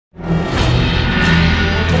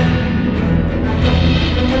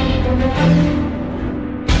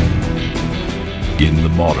In the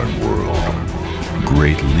modern world,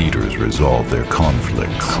 great leaders resolve their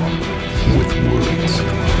conflicts with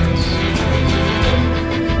words.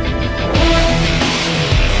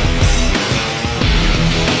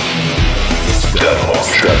 Step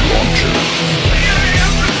launcher.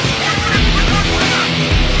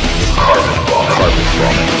 Carbon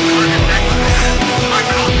bombing.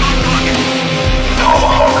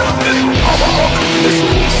 Tomahawk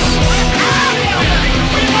missiles.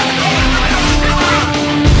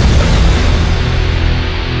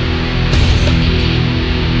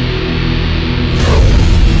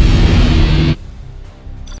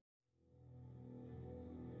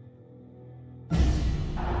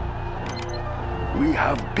 We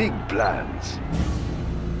have big plans.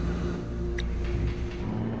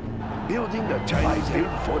 Building the Chinese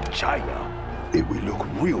built for China. It will look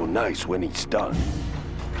real nice when it's done.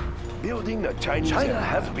 Building the Chinese. China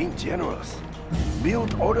has been generous.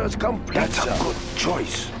 Build orders complete. That's a good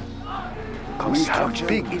choice. We have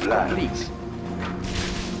big plans.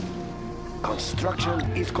 Construction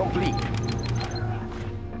is complete.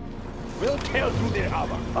 We'll tear through their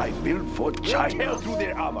armor. I built for China. We'll tear through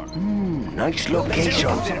their armor. Nice We'll tear location.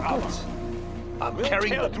 through their armor. I'm We'll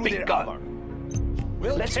carrying tear the through big their gun. armor.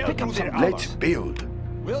 We'll Let's tear pick through up their some- armor. Let's build.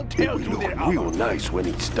 We'll It tear will through look their real armor. nice when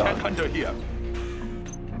it's Tank done. hunter here.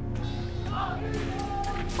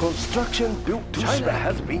 Construction built to China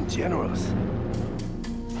has been generous.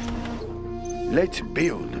 Let's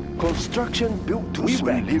build. Construction built to spec.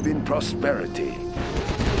 We will live in prosperity.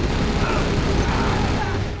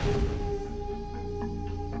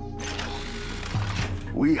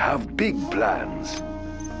 We have big plans.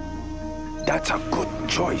 That's a good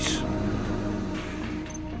choice.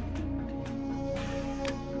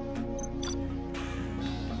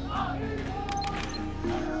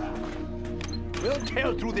 We'll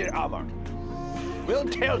tear through their armor. We'll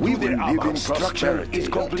tear We through their will armor. live in prosperity. Is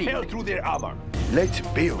complete. We'll tear through their armor. Let's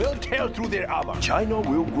build. We'll tear through their armor. China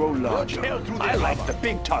will grow We'll larger. tear through their I like armor. the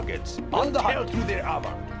big targets. We'll On the tear hunt. through their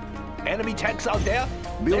armor. Enemy tanks out there.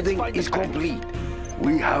 Building Let's fight is the tanks. complete.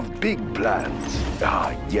 We have big plans.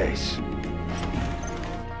 Ah, yes.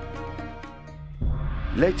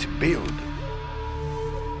 Let's build.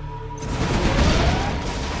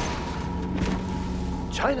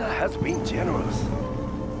 China has been generous.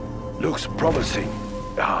 Looks promising.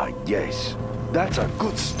 Ah, yes. That's a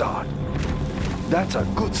good start. That's a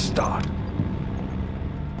good start.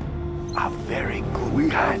 A very good We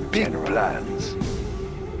have big plans.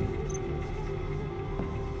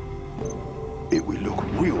 It will look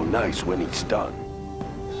real nice when it's done.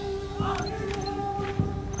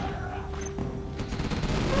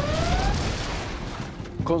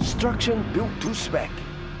 Construction built to spec.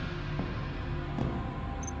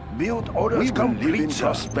 Build orders complete. We will live in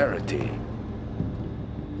prosperity.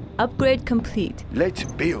 Upgrade complete. Let's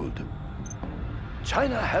build.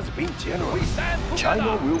 China has been generous. We stand together.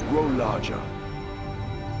 China will grow larger.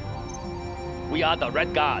 We are the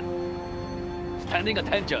Red Guard. Standing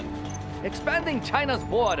attention. Expanding China's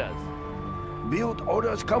borders. Build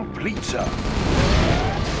orders complete, sir.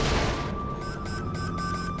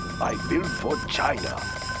 I built for China.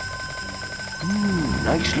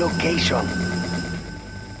 Nice location.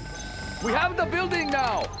 We have the building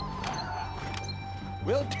now.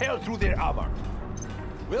 We'll tear through their armor.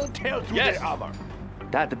 We'll tear through Yes. their armor.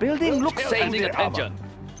 That building We'll looks tear safe. through Standing their attention.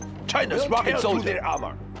 China's We'll rocket tear through soldier. their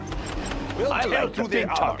armor. We'll I tear like the through their big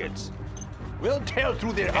armor. targets. We'll tear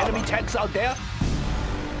through their Enemy armor. tanks out there.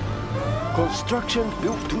 Construction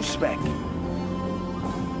built to spec.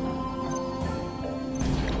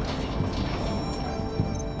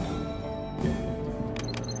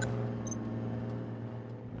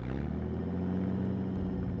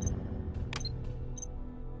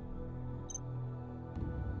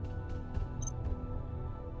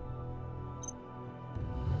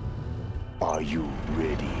 Are you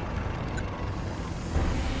ready?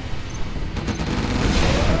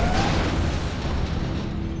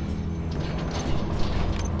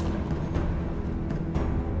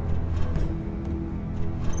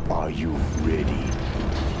 Are you ready?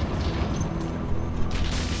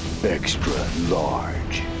 Extra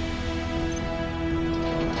large.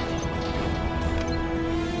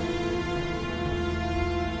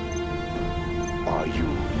 Are you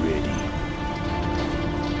ready?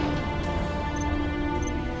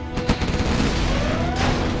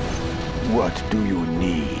 What do you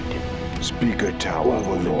need? Speaker tower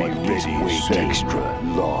Overlord is waiting. Extra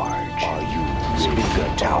large. Are you ready?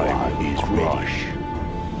 Speaker tower is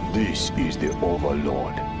ready. This is the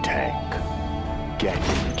Overlord tank.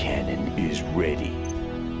 Gatling cannon is ready.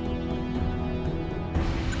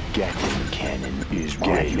 Gatling cannon is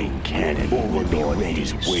ready. Gatling cannon Overlord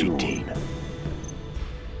is waiting.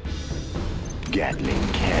 Gatling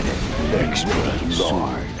cannon extra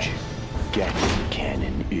large. Gatling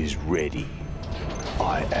cannon is ready.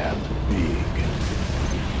 I am big.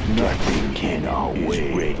 Nothing in our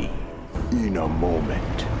way. Ready. In a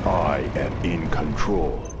moment, I am in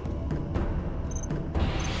control.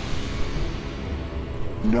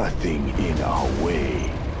 Nothing in our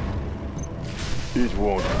way. It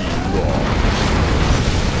won't be long.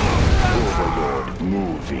 Overlord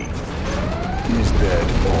moving. Is that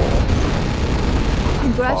all?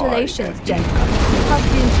 Congratulations, Jen. You have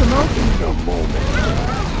been promoted. In a moment.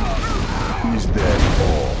 Is that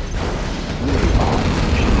all? They are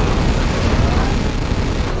pure.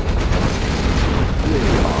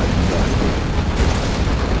 They are nothing.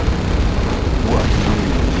 What do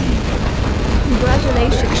you need?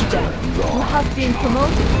 Congratulations, Jen. You have been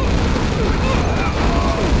promoted.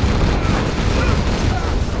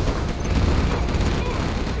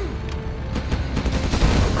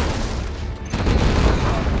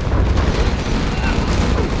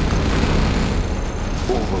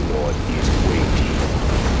 Overlord is waiting.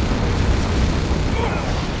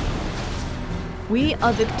 We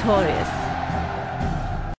are victorious.